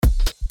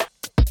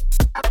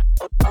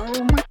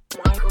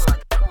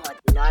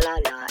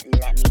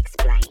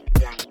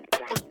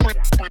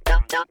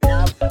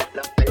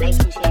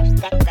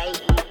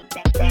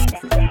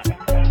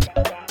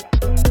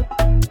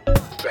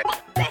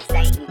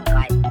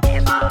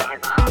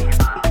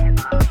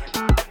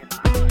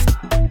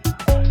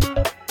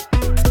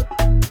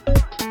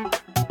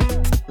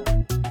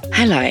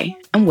Hello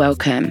and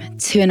welcome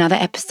to another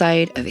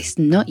episode of It's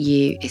Not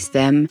You, It's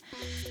Them,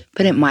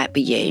 but It Might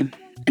Be You.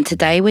 And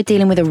today we're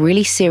dealing with a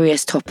really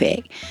serious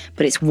topic,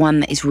 but it's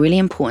one that is really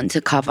important to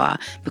cover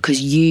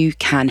because you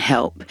can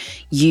help,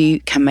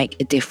 you can make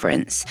a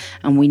difference,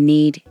 and we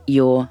need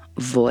your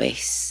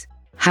voice.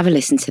 Have a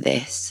listen to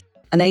this.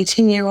 An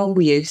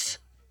 18-year-old youth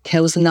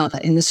kills another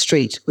in the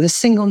street with a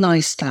single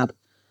knife stab.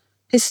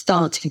 His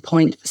starting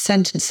point for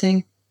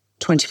sentencing,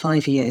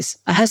 25 years.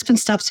 A husband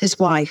stabs his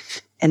wife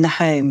in the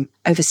home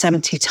over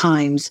 70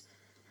 times,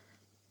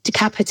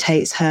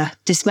 decapitates her,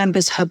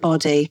 dismembers her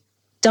body,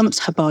 dumps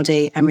her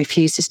body and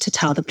refuses to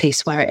tell the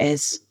police where it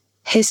is.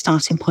 His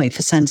starting point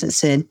for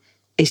sentencing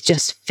is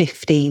just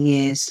 15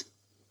 years.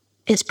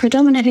 It's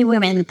predominantly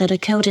women that are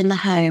killed in the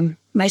home,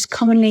 most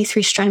commonly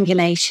through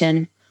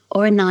strangulation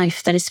or a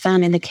knife that is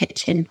found in the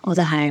kitchen or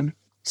the home.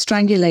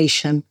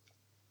 Strangulation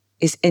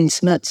is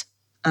intimate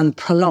and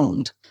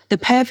prolonged. The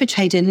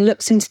perpetrator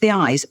looks into the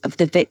eyes of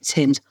the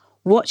victims,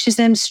 watches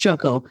them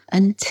struggle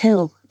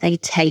Until they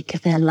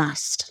take their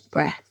last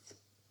breath.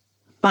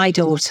 My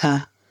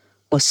daughter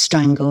was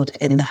strangled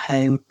in the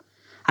home,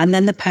 and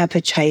then the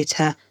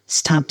perpetrator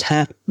stabbed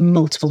her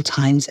multiple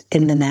times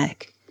in the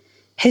neck.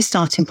 His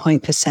starting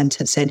point for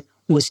sentencing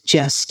was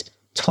just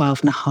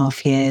 12 and a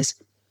half years.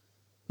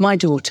 My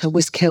daughter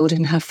was killed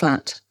in her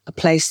flat, a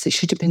place that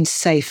should have been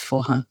safe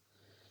for her.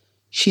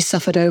 She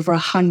suffered over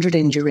 100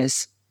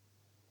 injuries.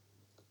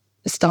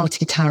 The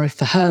starting tariff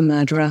for her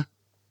murderer,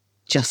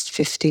 just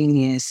 15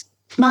 years.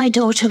 My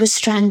daughter was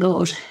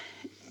strangled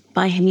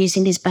by him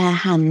using his bare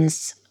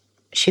hands.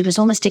 She was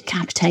almost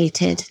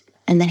decapitated,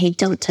 and then he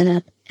dumped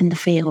her in the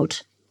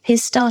field.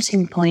 His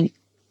starting point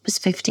was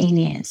 15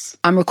 years.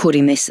 I'm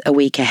recording this a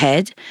week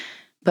ahead,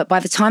 but by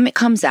the time it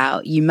comes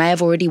out, you may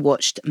have already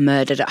watched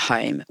Murdered at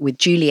Home with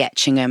Julie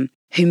Etchingham,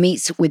 who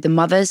meets with the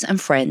mothers and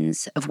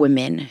friends of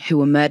women who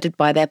were murdered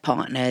by their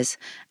partners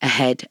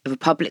ahead of a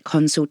public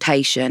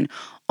consultation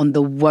on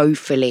the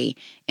woefully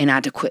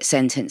inadequate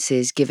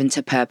sentences given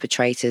to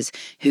perpetrators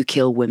who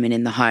kill women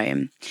in the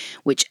home,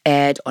 which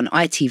aired on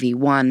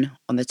ITV1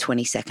 on the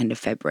 22nd of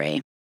February.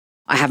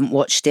 I haven't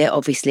watched it,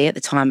 obviously, at the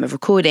time of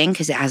recording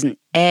because it hasn't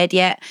aired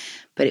yet,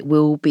 but it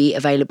will be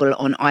available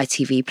on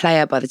ITV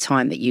Player by the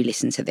time that you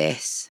listen to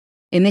this.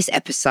 In this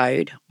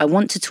episode, I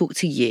want to talk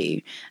to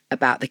you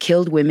about the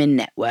Killed Women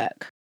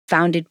Network,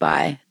 founded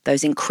by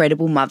those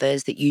incredible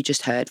mothers that you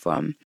just heard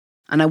from.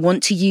 And I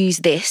want to use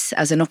this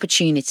as an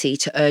opportunity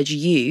to urge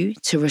you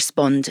to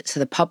respond to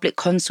the public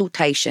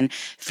consultation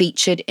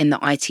featured in the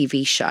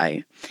ITV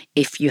show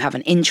if you have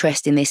an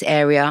interest in this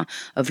area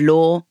of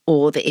law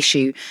or the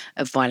issue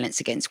of violence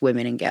against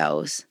women and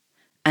girls.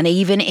 And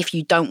even if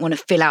you don't want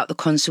to fill out the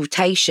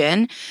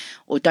consultation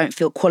or don't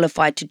feel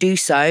qualified to do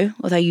so,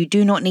 although you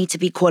do not need to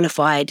be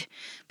qualified,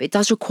 but it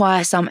does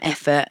require some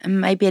effort and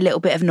maybe a little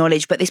bit of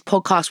knowledge, but this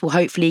podcast will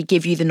hopefully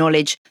give you the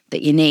knowledge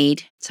that you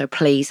need. So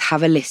please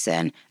have a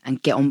listen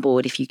and get on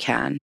board if you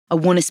can. I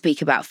want to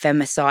speak about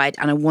femicide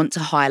and I want to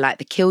highlight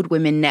the Killed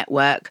Women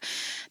Network.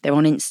 They're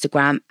on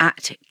Instagram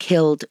at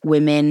Killed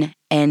Women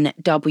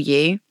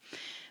NW.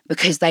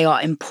 Because they are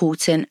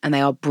important and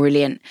they are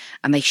brilliant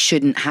and they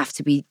shouldn't have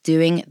to be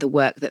doing the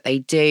work that they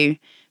do,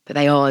 but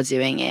they are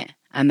doing it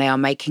and they are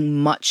making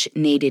much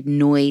needed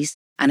noise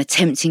and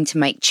attempting to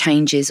make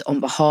changes on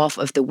behalf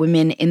of the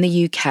women in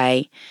the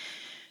UK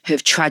who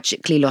have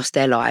tragically lost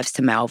their lives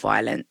to male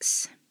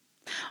violence.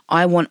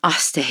 I want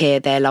us to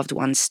hear their loved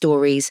ones'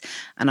 stories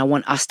and I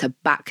want us to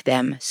back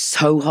them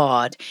so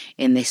hard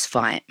in this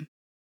fight.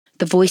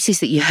 The voices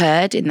that you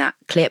heard in that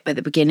clip at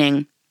the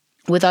beginning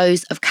were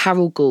those of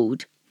Carol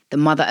Gould, the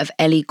mother of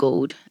Ellie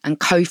Gould and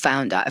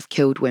co-founder of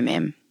Killed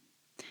Women.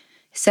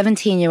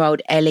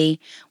 17-year-old Ellie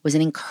was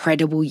an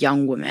incredible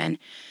young woman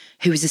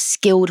who was a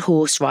skilled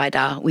horse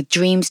rider with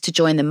dreams to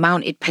join the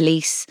mounted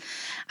police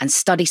and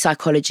study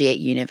psychology at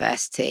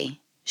university.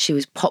 She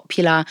was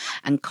popular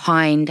and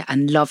kind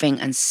and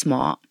loving and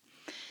smart.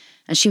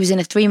 And she was in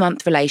a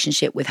 3-month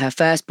relationship with her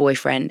first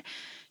boyfriend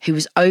who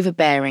was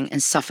overbearing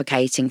and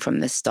suffocating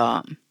from the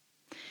start.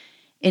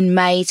 In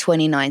May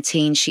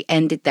 2019, she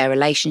ended their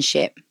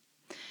relationship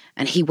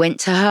and he went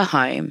to her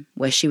home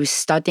where she was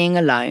studying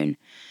alone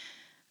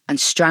and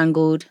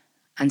strangled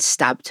and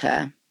stabbed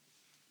her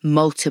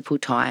multiple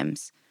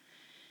times.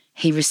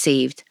 He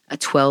received a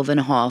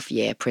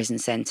 12.5-year prison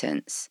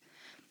sentence.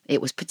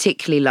 It was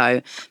particularly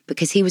low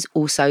because he was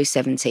also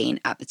 17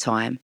 at the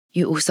time.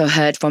 You also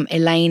heard from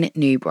Elaine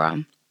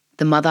Newborough,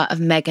 the mother of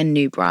Megan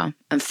Newborough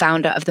and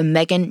founder of the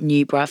Megan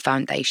Newborough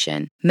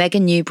Foundation.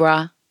 Megan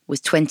Newborough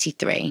was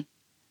 23.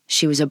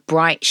 She was a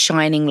bright,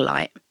 shining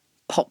light,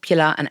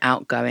 popular and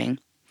outgoing,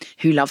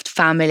 who loved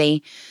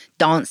family,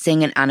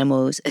 dancing and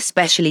animals,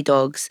 especially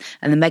dogs,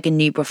 and the Megan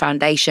Newborough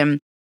Foundation.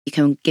 You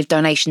can give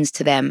donations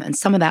to them and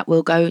some of that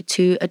will go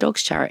to a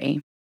dogs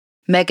charity.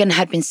 Megan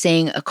had been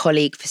seeing a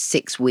colleague for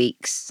 6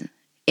 weeks.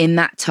 In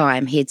that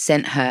time, he had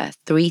sent her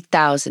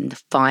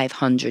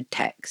 3,500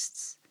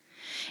 texts.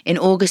 In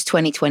August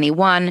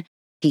 2021,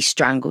 he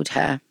strangled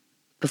her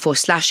before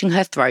slashing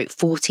her throat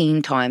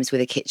 14 times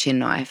with a kitchen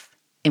knife.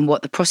 in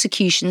what the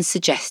prosecution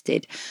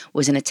suggested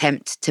was an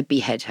attempt to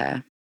behead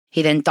her.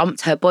 He then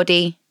dumped her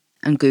body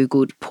and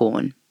Googled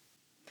porn.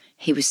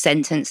 He was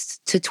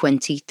sentenced to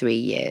 23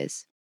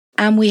 years.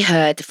 And we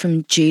heard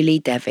from Julie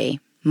Devi,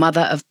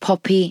 mother of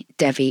Poppy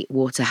Devi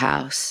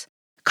Waterhouse,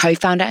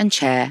 co-founder and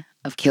chair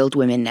of Killed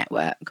Women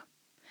Network.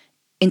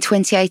 In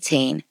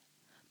 2018,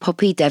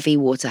 Poppy Devi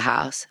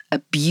Waterhouse, a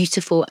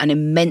beautiful and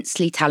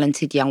immensely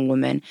talented young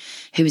woman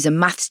who was a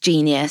maths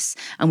genius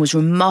and was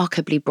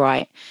remarkably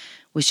bright,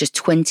 was just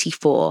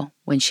 24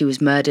 when she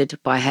was murdered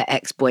by her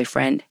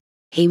ex-boyfriend.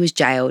 He was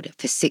jailed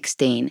for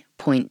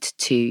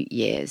 16.2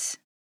 years.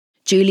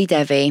 Julie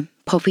Devi,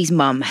 Poppy's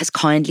mum, has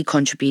kindly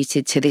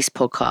contributed to this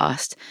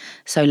podcast,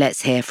 so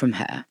let's hear from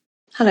her.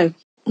 Hello,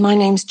 my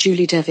name's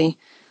Julie Devi,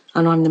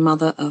 and I'm the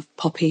mother of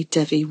Poppy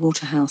Devi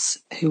Waterhouse,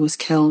 who was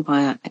killed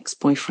by her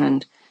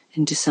ex-boyfriend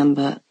in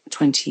December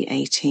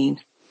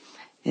 2018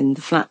 in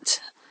the flat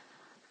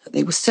that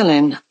they were still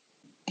in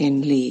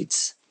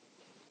Leeds.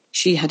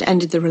 She had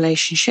ended the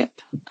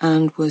relationship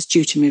and was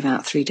due to move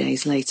out 3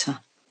 days later.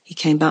 He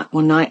came back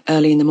one night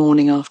early in the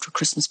morning after a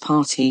Christmas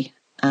party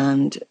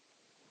and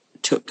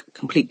took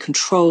complete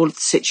control of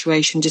the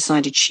situation,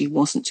 decided she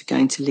wasn't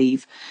going to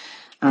leave,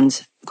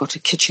 and got a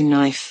kitchen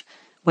knife,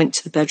 went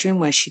to the bedroom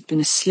where she'd been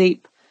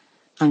asleep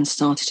and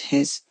started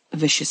his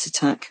vicious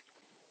attack.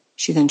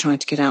 She then tried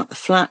to get out the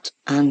flat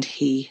and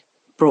he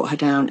brought her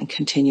down and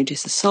continued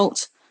his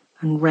assault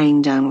and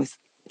rained down with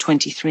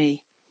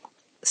 23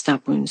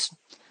 stab wounds.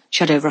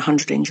 She had over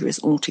 100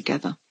 injuries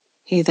altogether.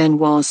 He then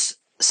was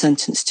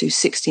sentenced to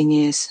 16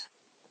 years,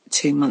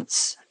 2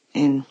 months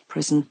in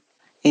prison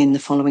in the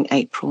following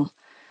April.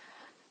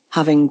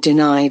 Having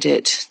denied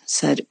it,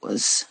 said it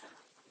was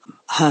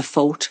her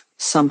fault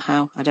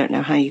somehow. I don't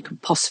know how you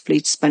could possibly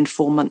spend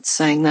 4 months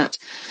saying that.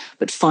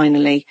 But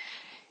finally,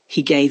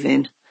 he gave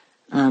in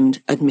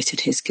and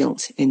admitted his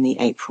guilt in the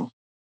April.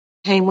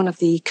 He became one of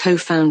the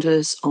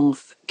co-founders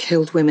of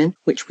Killed Women,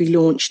 which we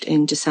launched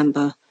in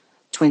December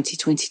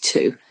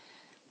 2022.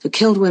 So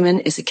Killed Women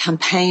is a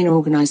campaign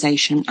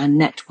organisation and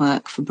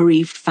network for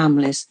bereaved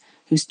families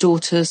whose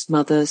daughters,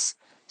 mothers,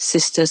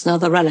 sisters and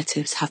other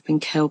relatives have been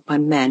killed by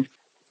men.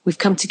 We've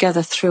come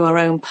together through our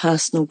own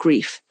personal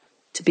grief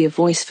to be a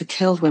voice for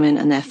killed women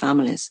and their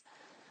families.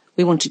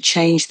 We want to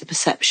change the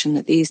perception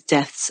that these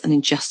deaths and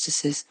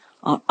injustices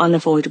are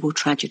unavoidable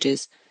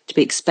tragedies to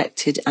be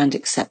expected and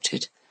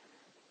accepted.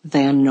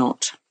 They are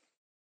not.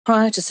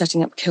 Prior to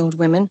setting up Killed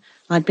Women,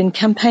 I'd been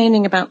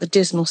campaigning about the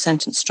dismal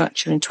sentence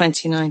structure in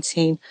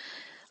 2019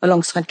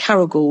 alongside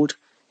Carol Gould,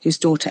 whose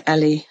daughter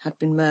Ellie had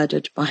been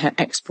murdered by her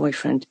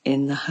ex-boyfriend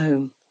in the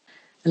home.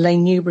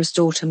 Elaine Newborough's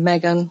daughter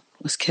Megan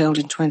was killed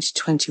in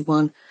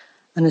 2021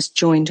 and has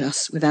joined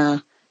us with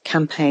our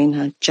campaign,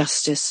 her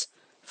Justice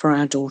for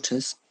Our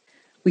Daughters.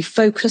 We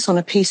focus on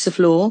a piece of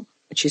law,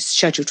 which is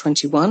Schedule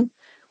 21,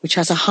 which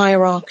has a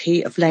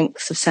hierarchy of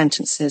lengths of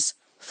sentences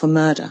for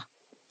murder.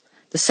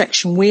 The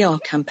section we are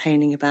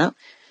campaigning about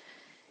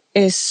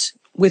is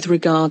with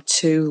regard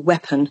to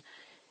weapon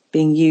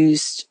being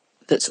used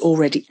that's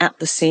already at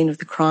the scene of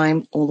the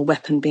crime or the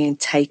weapon being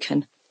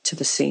taken to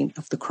the scene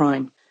of the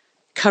crime.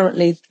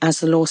 Currently, as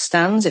the law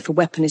stands, if a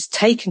weapon is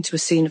taken to a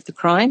scene of the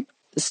crime,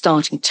 the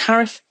starting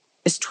tariff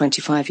is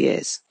 25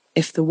 years.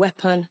 If the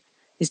weapon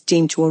is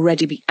deemed to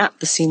already be at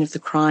the scene of the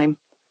crime,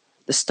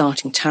 the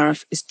starting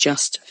tariff is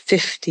just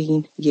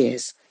 15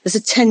 years. There's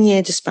a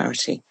 10-year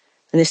disparity,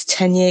 and this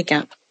 10-year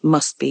gap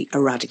must be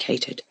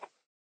eradicated.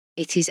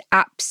 It is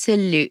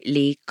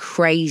absolutely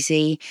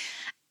crazy,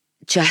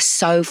 just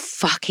so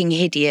fucking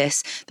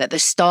hideous that the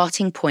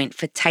starting point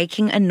for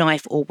taking a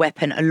knife or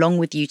weapon along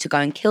with you to go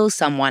and kill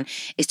someone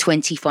is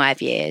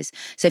 25 years.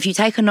 So if you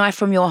take a knife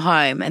from your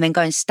home and then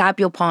go and stab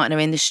your partner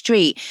in the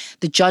street,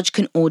 the judge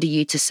can order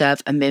you to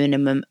serve a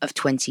minimum of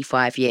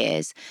 25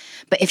 years.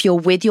 But if you're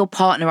with your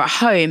partner at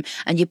home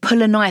and you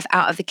pull a knife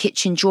out of the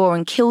kitchen drawer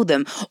and kill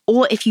them,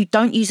 or if you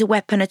don't use a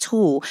weapon at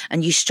all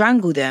and you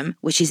strangle them,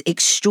 which is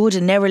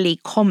extraordinarily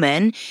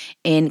common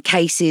in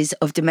cases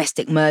of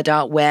domestic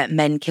murder where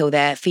men kill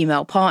their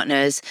female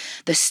partners,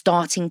 the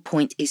starting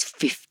point is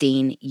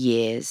 15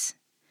 years.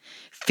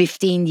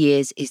 15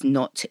 years is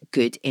not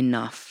good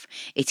enough.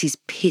 It is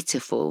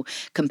pitiful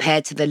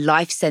compared to the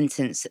life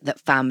sentence that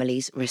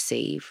families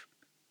receive.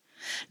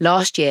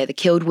 Last year, the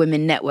Killed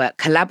Women Network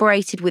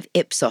collaborated with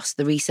Ipsos,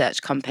 the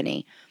research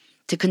company,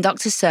 to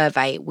conduct a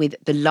survey with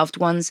the loved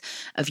ones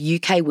of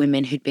UK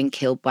women who'd been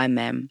killed by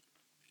men.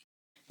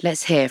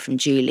 Let's hear from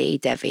Julie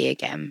Devi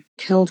again.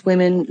 Killed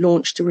Women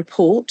launched a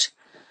report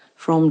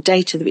from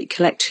data that we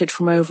collected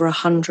from over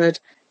 100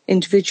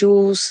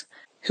 individuals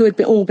who had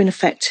all been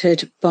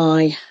affected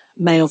by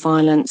male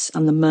violence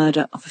and the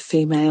murder of a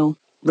female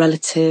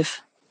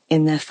relative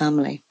in their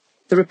family.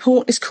 The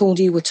report is called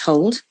You Were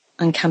Told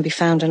and can be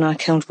found on our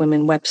Killed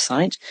Women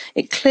website.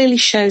 It clearly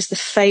shows the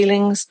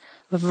failings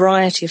of a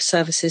variety of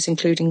services,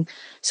 including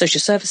social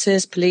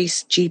services,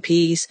 police,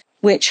 GPs,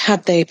 which,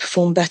 had they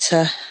performed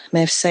better, may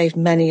have saved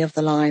many of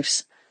the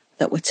lives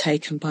that were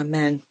taken by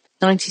men.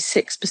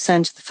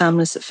 96% of the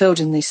families that filled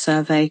in this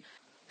survey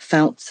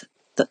felt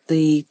that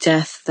the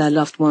death of their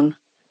loved one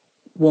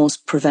was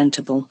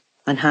preventable,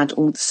 and had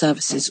all the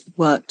services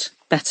worked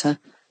better,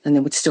 then they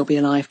would still be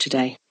alive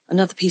today.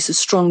 Another piece of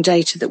strong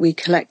data that we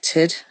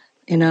collected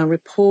in our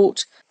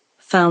report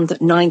found that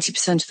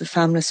 90% of the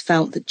families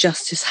felt that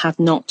justice had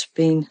not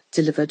been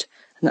delivered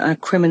and that our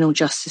criminal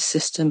justice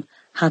system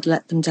had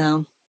let them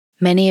down.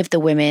 Many of the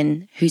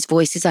women whose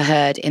voices are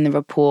heard in the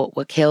report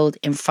were killed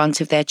in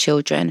front of their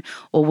children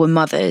or were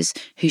mothers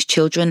whose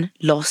children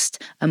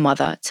lost a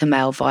mother to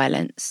male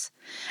violence.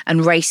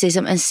 And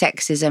racism and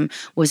sexism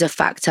was a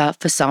factor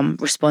for some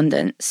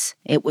respondents.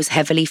 It was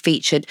heavily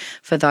featured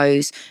for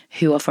those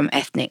who are from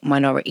ethnic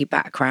minority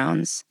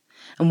backgrounds.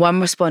 And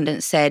one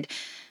respondent said,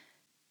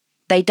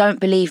 "They don't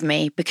believe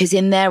me because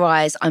in their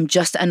eyes, I'm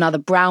just another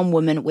brown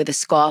woman with a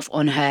scarf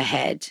on her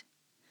head."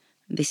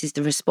 This is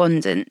the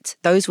respondent.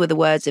 Those were the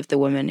words of the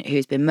woman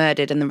who's been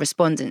murdered. And the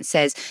respondent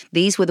says,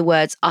 "These were the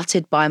words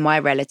uttered by my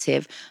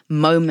relative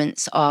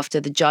moments after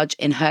the judge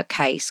in her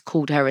case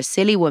called her a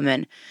silly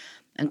woman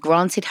and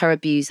granted her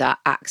abuser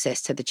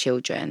access to the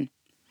children.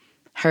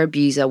 Her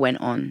abuser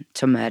went on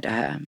to murder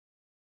her."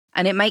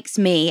 And it makes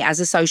me,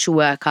 as a social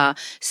worker,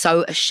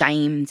 so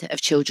ashamed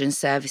of children's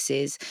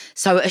services,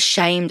 so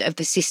ashamed of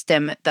the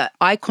system that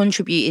I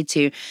contributed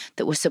to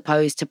that was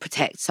supposed to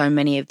protect so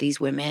many of these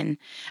women.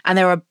 And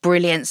there are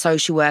brilliant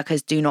social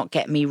workers, do not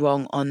get me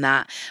wrong on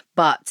that,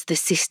 but the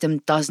system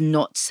does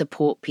not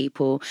support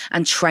people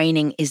and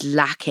training is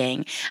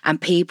lacking. And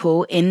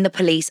people in the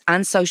police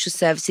and social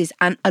services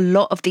and a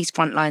lot of these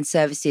frontline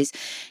services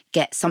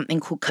get something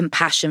called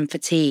compassion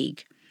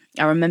fatigue.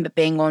 I remember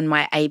being on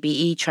my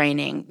ABE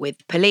training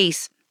with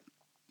police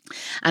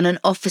and an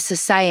officer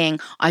saying,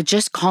 "I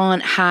just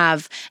can't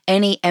have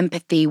any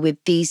empathy with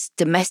these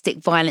domestic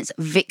violence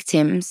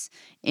victims,"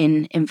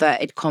 in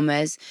inverted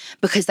commas,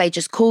 because they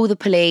just call the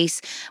police,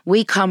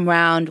 we come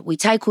round, we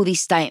take all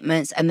these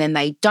statements, and then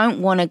they don't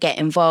want to get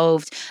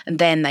involved, and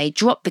then they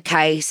drop the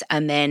case,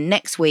 and then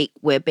next week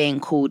we're being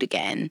called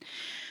again.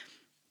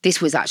 This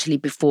was actually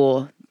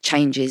before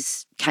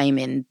changes came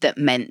in that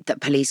meant that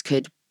police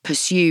could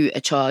pursue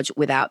a charge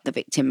without the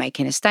victim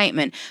making a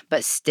statement,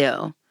 but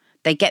still,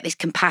 they get this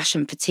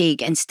compassion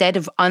fatigue instead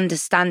of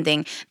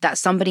understanding that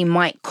somebody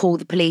might call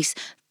the police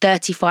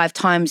 35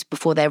 times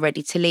before they're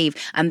ready to leave,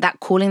 and that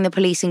calling the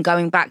police and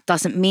going back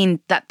doesn't mean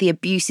that the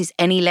abuse is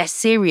any less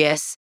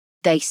serious.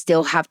 They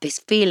still have this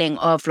feeling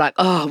of like,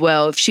 oh,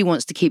 well, if she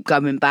wants to keep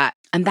going back,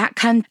 and that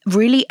can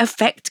really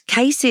affect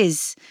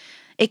cases.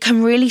 It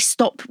can really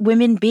stop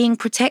women being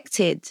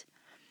protected.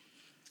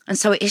 And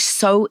so it is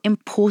so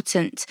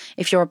important,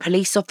 if you're a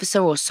police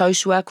officer or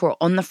social worker or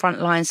on the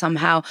front line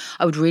somehow,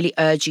 I would really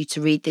urge you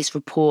to read this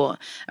report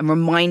and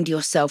remind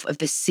yourself of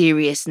the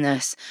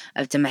seriousness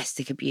of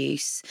domestic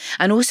abuse.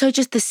 And also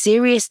just the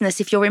seriousness,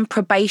 if you're in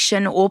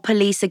probation or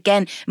police,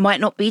 again, it might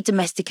not be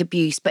domestic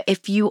abuse, but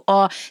if you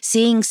are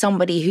seeing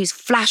somebody who's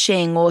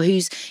flashing or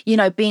who's,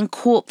 being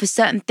caught for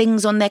certain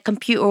things on their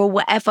computer or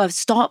whatever,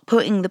 start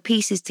putting the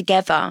pieces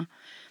together.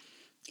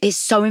 It's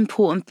so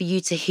important for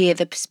you to hear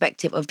the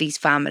perspective of these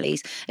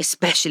families,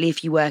 especially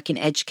if you work in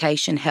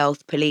education,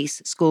 health,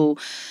 police, school,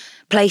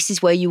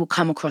 places where you will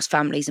come across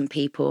families and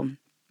people.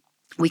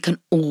 We can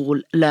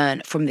all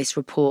learn from this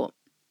report.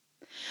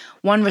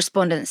 One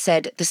respondent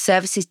said the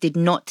services did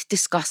not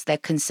discuss their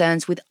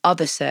concerns with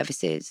other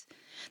services.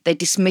 They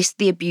dismissed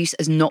the abuse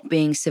as not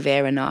being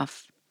severe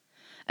enough.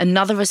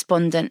 Another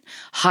respondent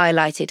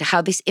highlighted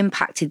how this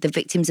impacted the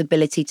victim's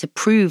ability to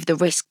prove the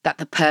risk that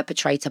the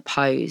perpetrator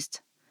posed.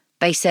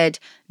 They said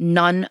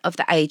none of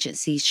the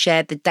agencies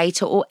shared the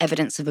data or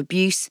evidence of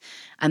abuse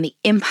and the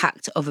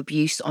impact of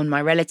abuse on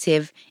my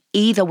relative,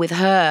 either with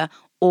her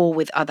or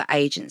with other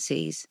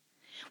agencies,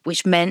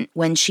 which meant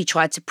when she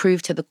tried to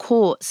prove to the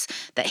courts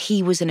that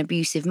he was an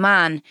abusive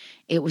man,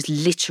 it was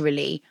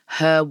literally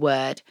her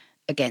word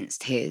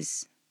against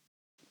his.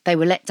 They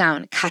were let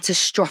down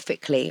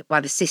catastrophically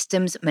by the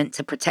systems meant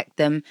to protect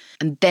them,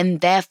 and then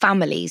their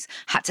families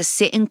had to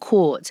sit in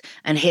court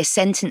and hear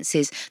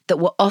sentences that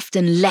were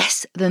often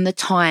less than the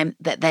time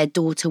that their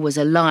daughter was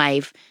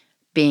alive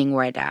being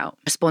read out.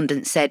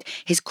 Respondent said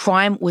his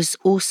crime was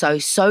also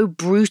so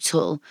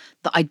brutal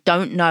that I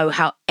don't know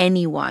how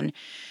anyone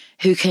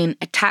who can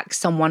attack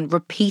someone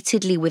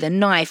repeatedly with a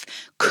knife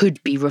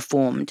could be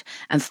reformed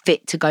and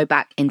fit to go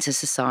back into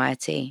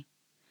society.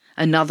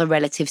 Another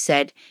relative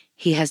said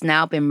he has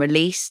now been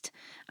released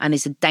and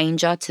is a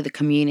danger to the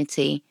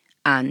community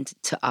and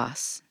to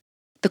us.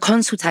 The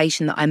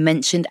consultation that I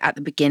mentioned at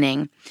the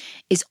beginning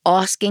is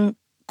asking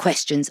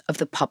questions of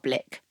the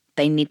public.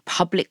 They need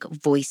public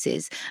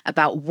voices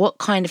about what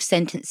kind of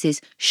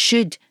sentences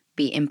should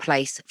be in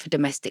place for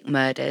domestic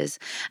murders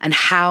and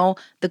how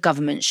the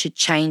government should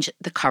change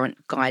the current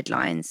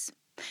guidelines.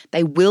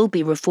 They will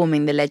be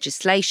reforming the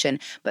legislation,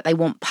 but they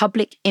want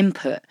public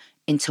input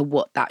into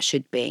what that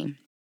should be.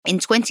 In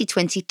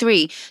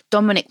 2023,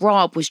 Dominic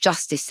Raab was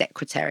Justice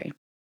Secretary.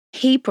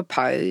 He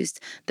proposed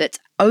that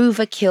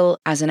overkill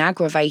as an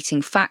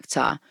aggravating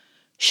factor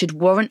should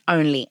warrant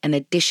only an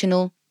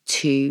additional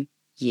 2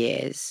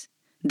 years.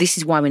 This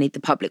is why we need the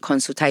public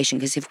consultation,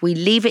 because if we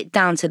leave it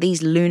down to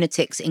these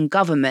lunatics in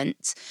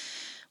government,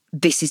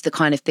 this is the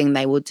kind of thing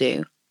they will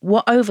do.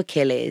 What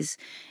overkill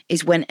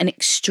is when an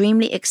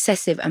extremely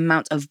excessive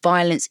amount of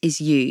violence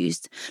is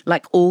used,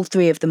 like all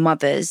three of the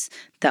mothers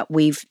that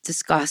we've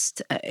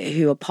discussed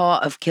who are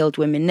part of Killed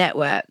Women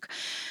Network.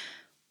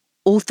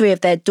 All three of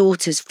their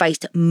daughters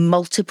faced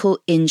multiple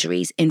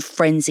injuries in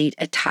frenzied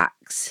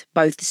attacks,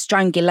 both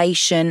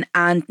strangulation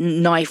and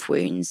knife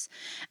wounds.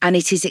 And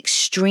it is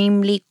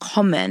extremely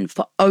common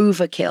for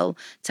overkill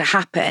to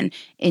happen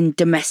in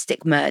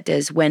domestic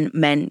murders when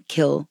men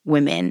kill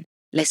women.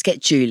 Let's get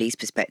Julie's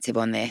perspective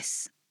on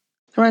this.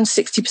 Around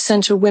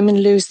 60% of women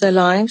lose their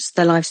lives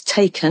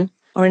taken,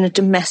 or in a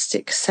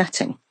domestic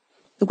setting.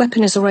 The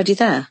weapon is already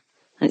there,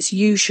 and it's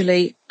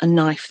usually a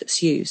knife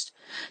that's used.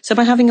 So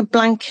by having a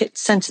blanket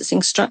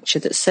sentencing structure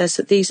that says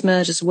that these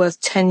murders are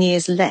worth 10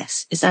 years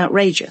less is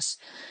outrageous.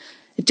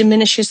 It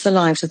diminishes the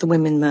lives of the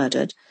women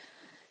murdered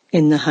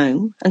in the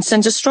home and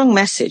sends a strong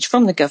message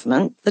from the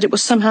government that it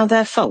was somehow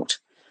their fault.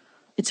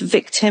 It's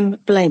victim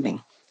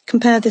blaming.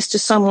 Compare this to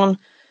someone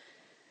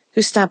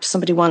who stabbed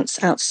somebody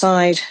once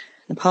outside,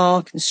 in the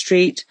park, in the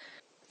street.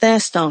 Their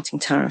starting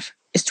tariff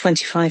is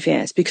 25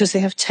 years because they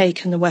have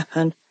taken the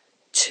weapon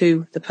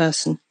to the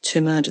person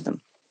to murder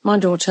them. My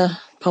daughter,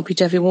 Poppy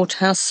Devi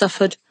Waterhouse,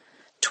 suffered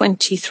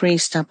 23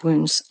 stab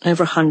wounds,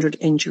 over 100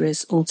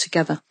 injuries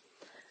altogether.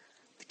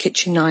 The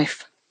kitchen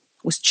knife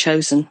was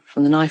chosen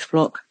from the knife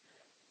block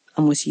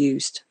and was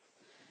used.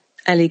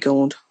 Ellie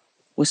Gould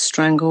was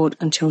strangled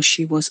until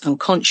she was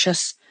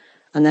unconscious,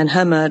 and then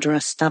her murderer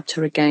stabbed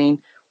her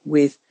again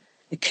with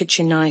a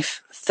kitchen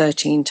knife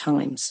 13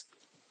 times.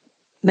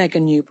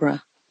 Megan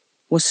Newborough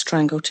was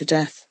strangled to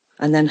death,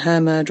 and then her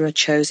murderer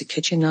chose a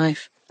kitchen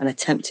knife and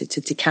attempted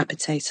to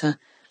decapitate her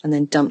and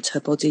then dumped her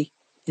body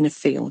in a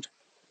field.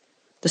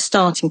 The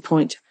starting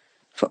point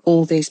for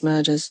all these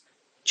murders,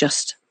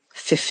 just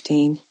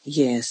 15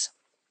 years.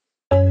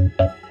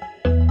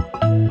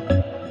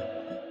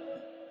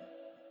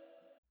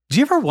 Do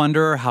you ever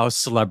wonder how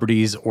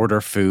celebrities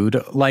order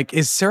food? Like,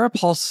 is Sarah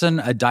Paulson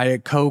a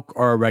Diet Coke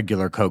or a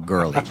regular Coke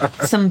girlie?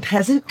 Some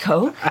peasant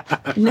Coke?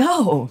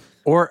 No.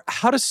 Or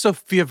how does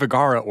Sofia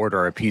Vergara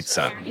order a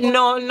pizza?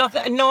 No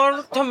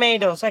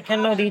tomatoes. I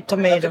cannot eat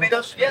tomatoes.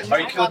 Tomatoes? Yes. Are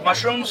you cool with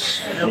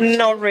mushrooms?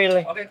 Not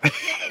really.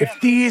 If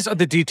these are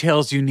the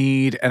details you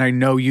need, and I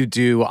know you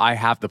do, I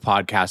have the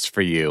podcast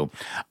for you.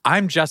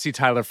 I'm Jesse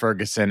Tyler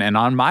Ferguson, and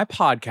on my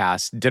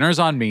podcast, Dinners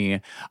on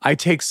Me, I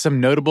take some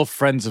notable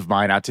friends of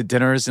mine out to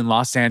dinners in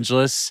Los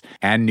Angeles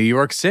and New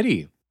York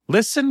City.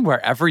 Listen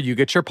wherever you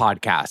get your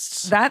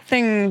podcasts. That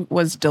thing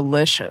was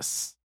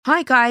delicious.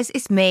 Hi guys,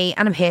 it's me,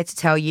 and I'm here to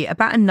tell you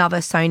about another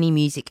Sony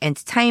Music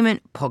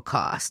Entertainment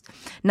podcast.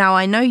 Now,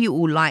 I know you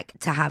all like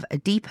to have a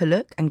deeper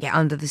look and get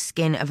under the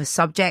skin of a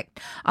subject,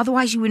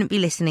 otherwise you wouldn't be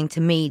listening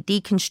to me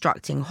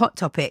deconstructing hot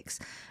topics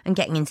and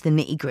getting into the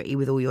nitty-gritty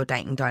with all your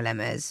dating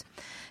dilemmas.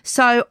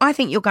 So I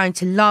think you're going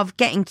to love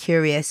Getting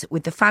Curious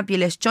with the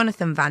fabulous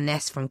Jonathan Van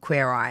Ness from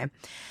Queer Eye.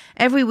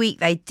 Every week,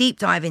 they deep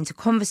dive into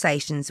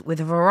conversations with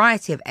a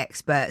variety of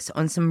experts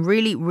on some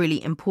really,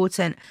 really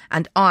important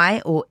and eye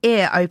or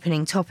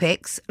ear-opening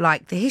topics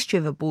like the history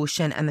of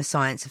abortion and the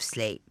science of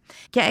sleep.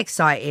 Get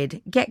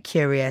excited, get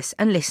curious,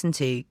 and listen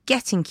to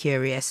Getting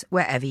Curious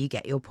wherever you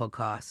get your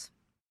podcasts.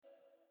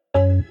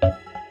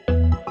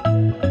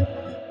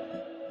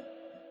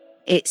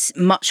 It's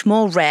much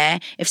more rare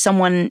if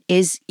someone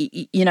is,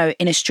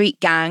 in a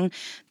street gang,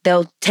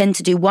 they'll tend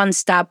to do one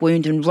stab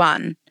wound and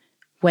run.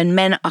 When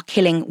men are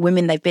killing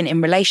women they've been in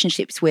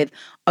relationships with,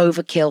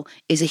 overkill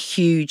is a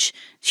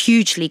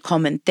hugely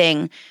common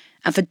thing.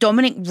 And for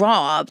Dominic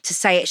Raab to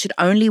say it should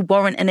only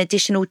warrant an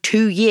additional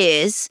 2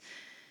 years,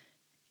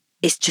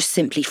 it's just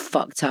simply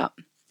fucked up.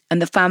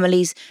 And the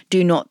families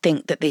do not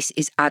think that this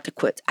is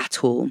adequate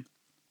at all.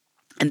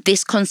 And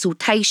this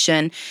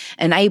consultation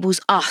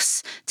enables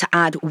us to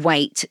add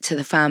weight to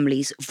the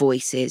families'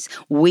 voices.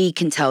 We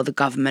can tell the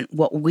government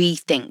what we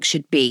think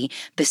should be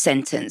the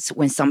sentence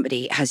when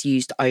somebody has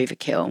used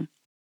overkill.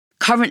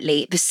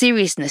 Currently, the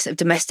seriousness of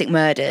domestic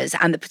murders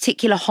and the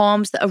particular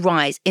harms that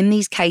arise in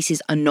these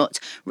cases are not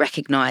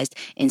recognised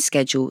in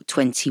Schedule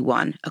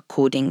 21,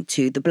 according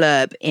to the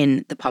blurb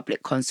in the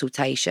public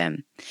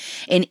consultation,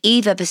 in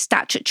either the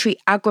statutory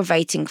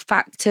aggravating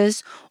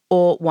factors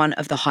or one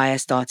of the higher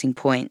starting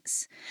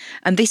points.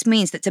 And this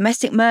means that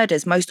domestic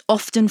murders most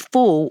often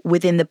fall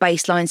within the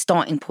baseline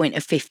starting point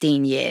of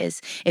 15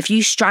 years. If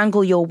you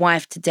strangle your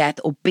wife to death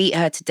or beat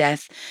her to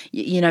death,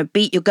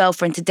 beat your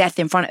girlfriend to death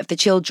in front of the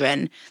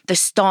children, the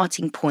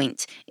starting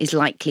point is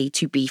likely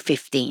to be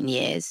 15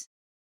 years.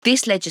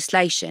 This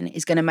legislation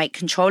is going to make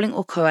controlling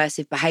or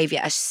coercive behaviour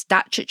a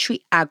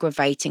statutory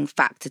aggravating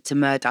factor to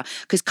murder,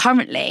 because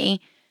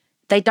currently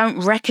they don't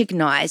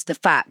recognise the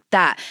fact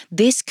that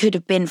this could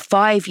have been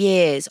 5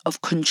 years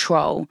of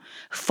control,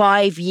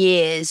 5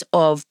 years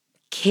of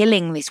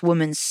killing this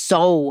woman's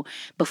soul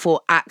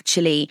before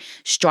actually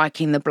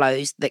striking the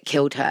blows that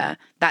killed her.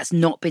 That's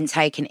not been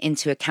taken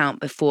into account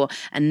before.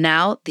 And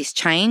now this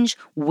change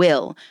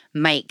will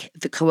make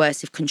the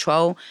coercive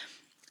control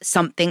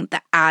something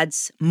that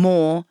adds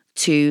more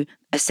to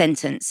a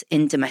sentence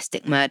in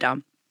domestic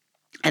murder.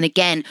 And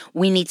again,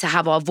 we need to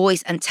have our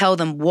voice and tell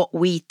them what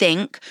we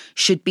think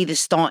should be the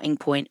starting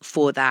point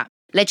for that.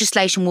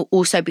 Legislation will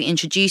also be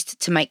introduced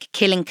to make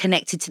killing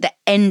connected to the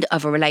end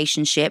of a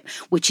relationship,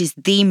 which is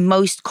the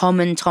most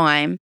common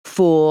time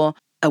for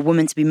a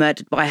woman to be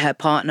murdered by her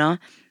partner.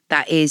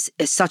 That is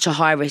such a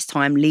high-risk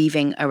time,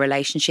 leaving a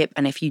relationship.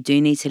 And if you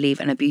do need to leave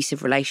an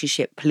abusive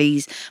relationship,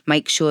 please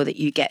make sure that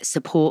you get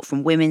support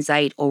from Women's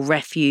Aid or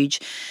Refuge.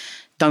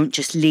 Don't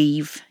just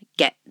leave.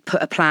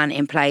 Put a plan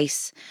in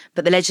place.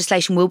 But the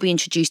legislation will be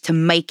introduced to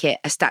make it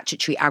a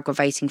statutory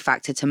aggravating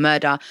factor to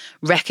murder,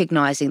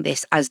 recognising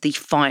this as the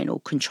final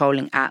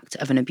controlling act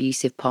of an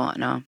abusive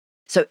partner.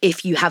 So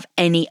if you have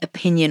any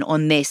opinion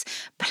on this,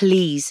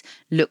 please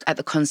look at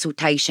the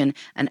consultation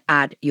and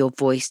add your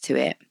voice to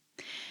it.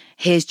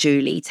 Here's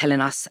Julie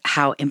telling us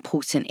how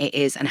important it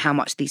is and how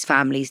much these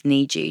families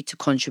need you to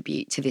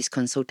contribute to this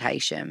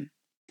consultation.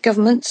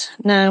 Government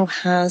now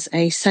has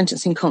a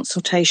sentencing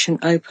consultation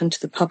open to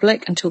the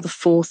public until the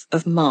 4th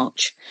of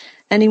March.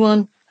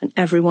 Anyone and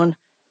everyone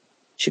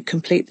should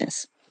complete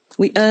this.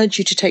 We urge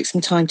you to take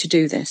some time to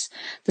do this.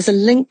 There's a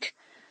link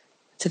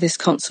to this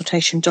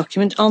consultation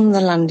document on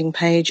the landing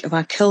page of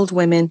our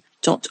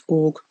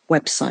killedwomen.org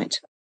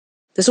website.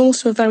 There's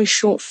also a very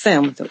short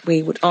film that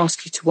we would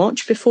ask you to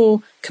watch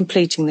before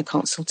completing the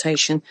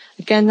consultation.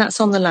 Again,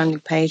 that's on the landing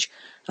page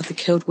of the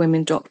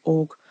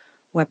killedwomen.org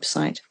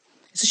website.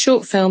 It's a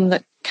short film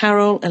that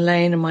Carol,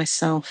 Elaine and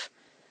myself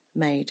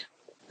made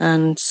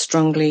and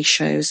strongly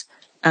shows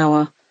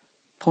our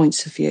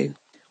points of view.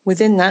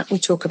 Within that, we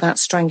talk about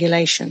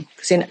strangulation,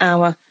 because in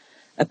our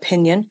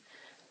opinion,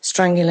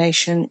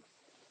 strangulation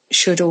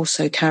should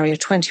also carry a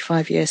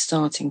 25-year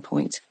starting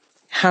point.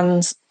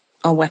 Hands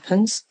are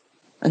weapons,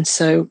 and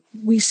so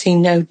we see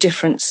no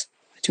difference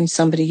between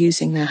somebody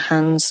using their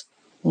hands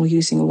or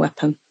using a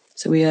weapon.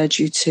 So we urge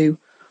you to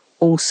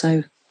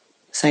also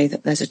say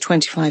that there's a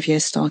 25-year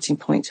starting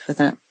point for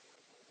that.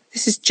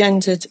 This is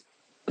gendered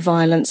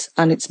violence,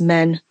 and it's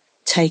men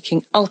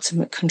taking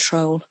ultimate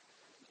control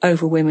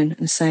over women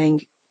and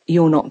saying,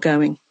 you're not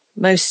going.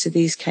 Most of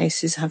these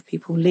cases have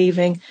people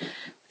leaving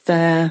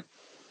their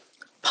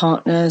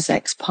partners,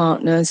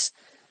 ex-partners,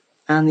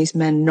 and these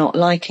men not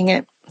liking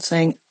it,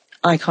 saying,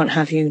 I can't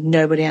have you,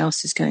 nobody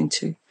else is going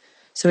to.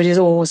 So it is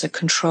always a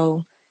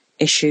control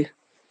issue.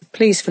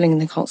 Please fill in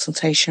the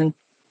consultation,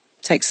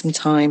 take some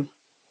time.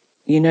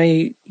 You know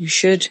you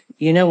should,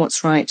 you know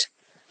what's right.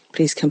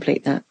 Please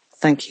complete that.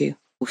 Thank you.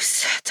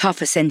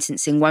 Tougher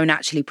sentencing won't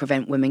actually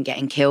prevent women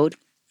getting killed.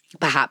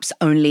 Perhaps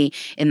only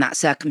in that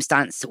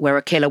circumstance where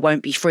a killer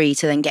won't be free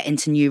to then get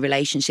into new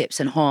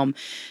relationships and harm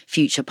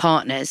future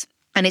partners.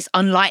 And it's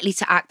unlikely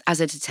to act as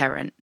a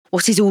deterrent.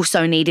 What is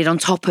also needed on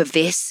top of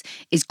this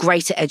is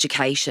greater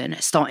education,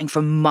 starting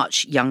from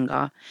much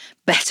younger,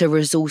 better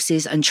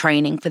resources and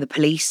training for the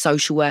police,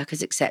 social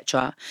workers,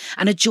 etc.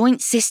 And a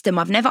joint system.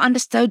 I've never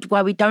understood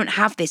why we don't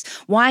have this.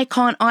 Why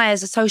can't I,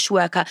 as a social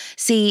worker,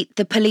 see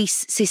the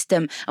police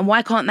system? And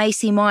why can't they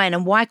see mine?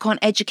 And why can't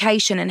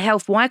education and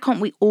health? Why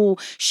can't we all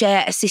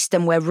share a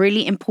system where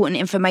really important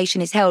information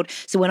is held?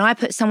 So when I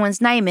put someone's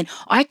name in,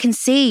 I can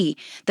see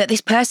that this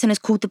person has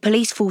called the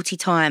police 40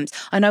 times.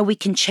 I know we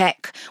can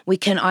check,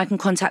 I can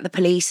contact the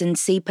police and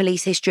see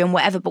police history and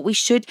whatever, but we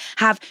should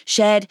have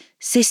shared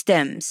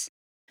systems.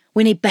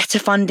 We need better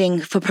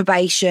funding for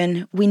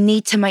probation. We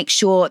need to make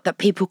sure that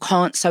people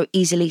can't so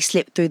easily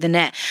slip through the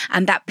net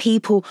and that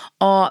people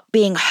are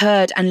being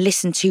heard and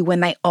listened to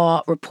when they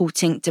are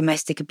reporting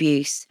domestic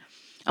abuse.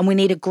 And we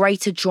need a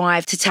greater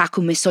drive to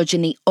tackle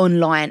misogyny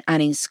online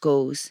and in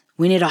schools.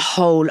 We need a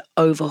whole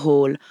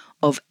overhaul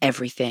of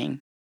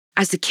everything.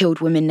 As the Killed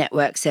Women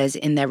Network says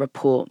in their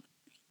report,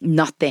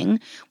 nothing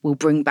will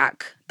bring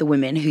back the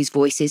women whose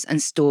voices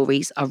and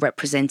stories are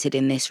represented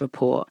in this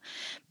report.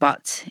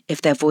 But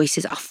if their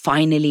voices are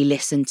finally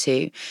listened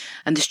to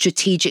and the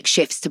strategic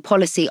shifts to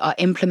policy are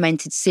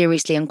implemented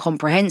seriously and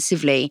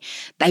comprehensively,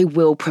 they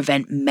will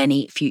prevent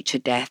many future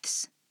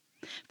deaths.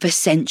 For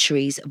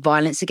centuries,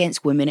 violence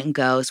against women and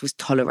girls was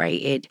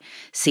tolerated,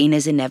 seen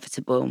as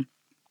inevitable.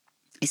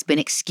 It's been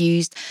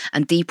excused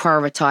and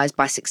deprioritised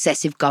by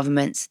successive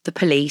governments, the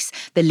police,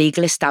 the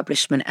legal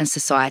establishment and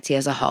society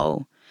as a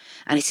whole.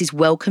 And it is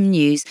welcome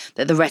news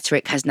that the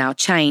rhetoric has now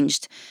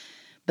changed,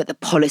 but the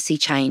policy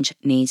change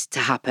needs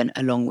to happen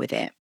along with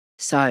it.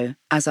 So,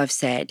 as I've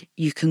said,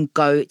 you can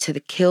go to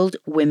the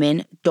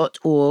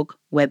killedwomen.org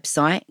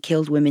website,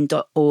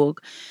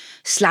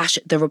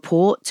 killedwomen.org/the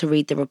report to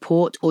read the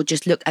report, or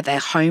just look at their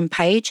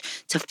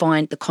homepage to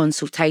find the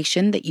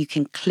consultation that you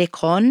can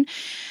click on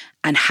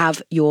and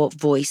have your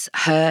voice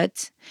heard.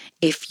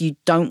 If you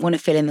don't want to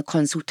fill in the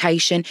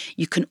consultation,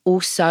 you can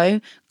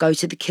also go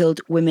to the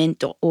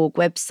killedwomen.org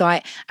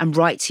website and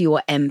write to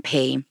your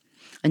MP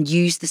and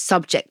use the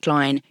subject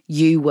line,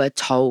 "You were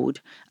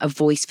told," a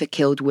voice for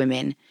killed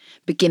women.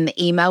 Begin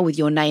the email with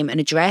your name and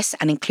address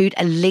and include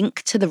a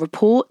link to the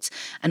report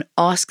and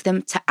ask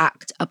them to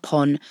act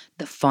upon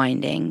the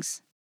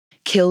findings.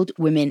 Killed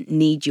women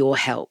need your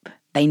help.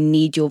 They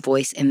need your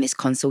voice in this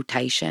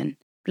consultation.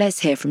 Let's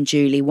hear from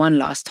Julie one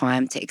last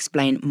time to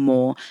explain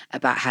more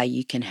about how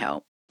you can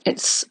help.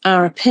 It's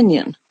our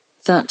opinion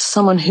that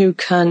someone who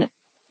can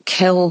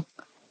kill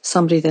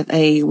somebody that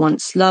they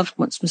once loved,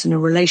 once was in a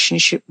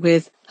relationship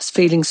with, has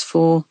feelings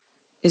for,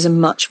 is a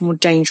much more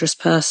dangerous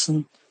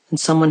person than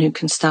someone who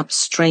can stab a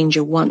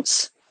stranger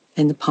once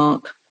in the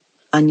park.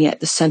 And yet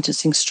the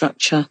sentencing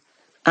structure,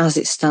 as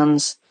it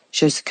stands,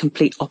 shows the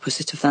complete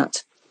opposite of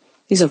that.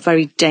 These are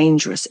very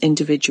dangerous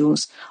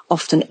individuals.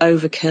 Often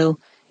overkill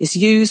is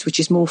used, which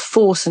is more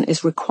force than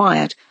is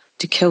required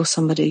to kill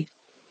somebody,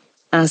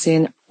 as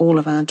in all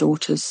of our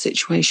daughters'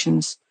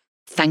 situations.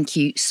 Thank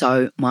you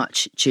so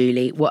much,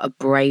 Julie. What a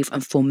brave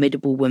and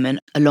formidable woman,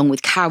 along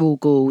with Carol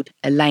Gould,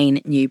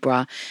 Elaine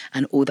Newborough,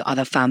 and all the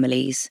other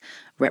families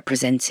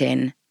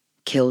representing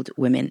Killed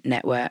Women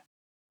Network.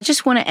 I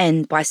just want to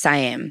end by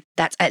saying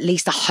that at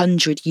least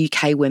 100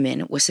 UK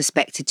women were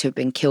suspected to have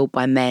been killed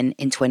by men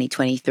in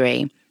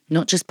 2023.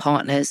 Not just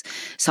partners,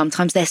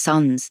 sometimes their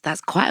sons. That's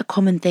quite a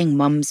common thing,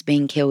 mums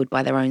being killed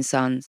by their own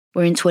sons.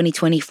 We're in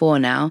 2024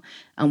 now,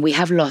 and we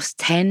have lost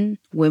 10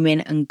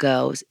 women and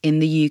girls in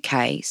the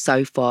UK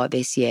so far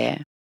this year.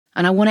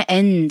 And I want to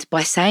end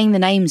by saying the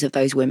names of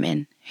those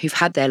women who've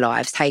had their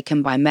lives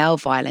taken by male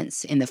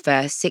violence in the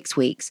first 6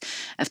 weeks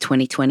of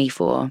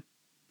 2024.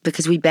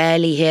 Because we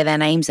barely hear their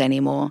names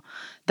anymore.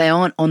 They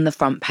aren't on the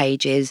front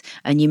pages,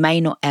 and you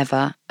may not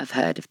ever have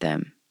heard of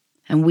them.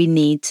 And we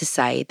need to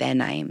say their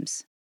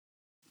names.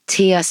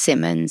 Tia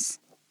Simmons,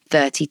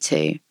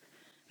 32,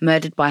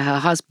 murdered by her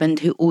husband,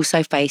 who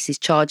also faces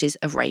charges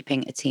of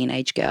raping a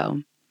teenage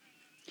girl.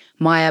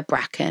 Maya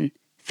Bracken,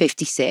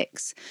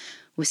 56,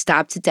 was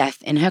stabbed to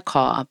death in her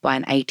car by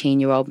an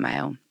 18-year-old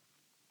male.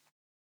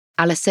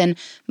 Alison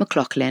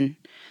McLaughlin,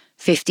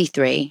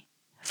 53,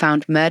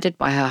 found murdered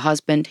by her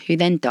husband, who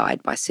then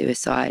died by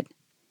suicide.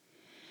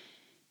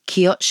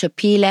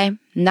 Kiyotshapile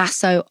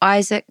Nasso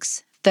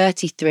Isaacs,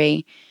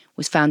 33,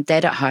 was found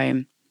dead at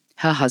home.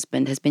 Her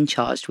husband has been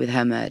charged with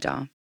her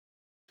murder.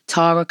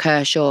 Tara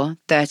Kershaw,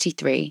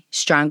 33,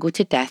 strangled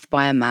to death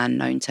by a man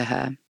known to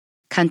her.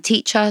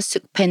 Kanticha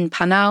Sukpin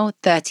Panau,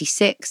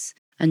 36,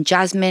 and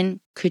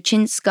Jasmine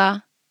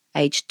Kuchinska,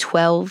 aged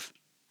 12,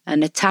 and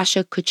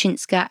Natasha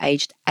Kuchinska,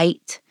 aged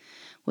 8,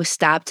 were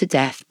stabbed to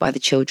death by the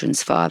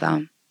children's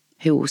father,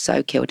 who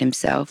also killed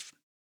himself.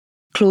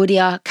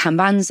 Claudia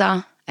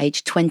Cambanza,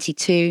 aged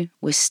 22,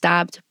 was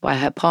stabbed by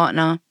her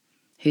partner,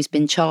 who's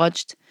been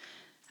charged,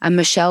 and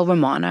Michelle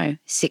Romano,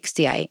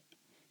 68,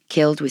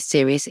 killed with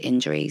serious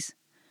injuries.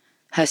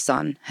 Her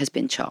son has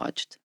been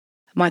charged.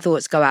 My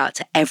thoughts go out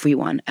to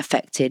everyone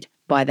affected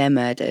by their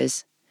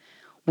murders.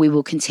 We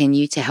will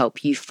continue to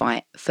help you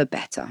fight for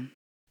better.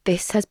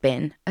 This has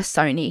been a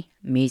Sony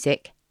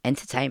Music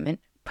Entertainment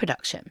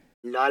production.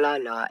 La la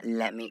la,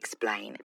 let me explain.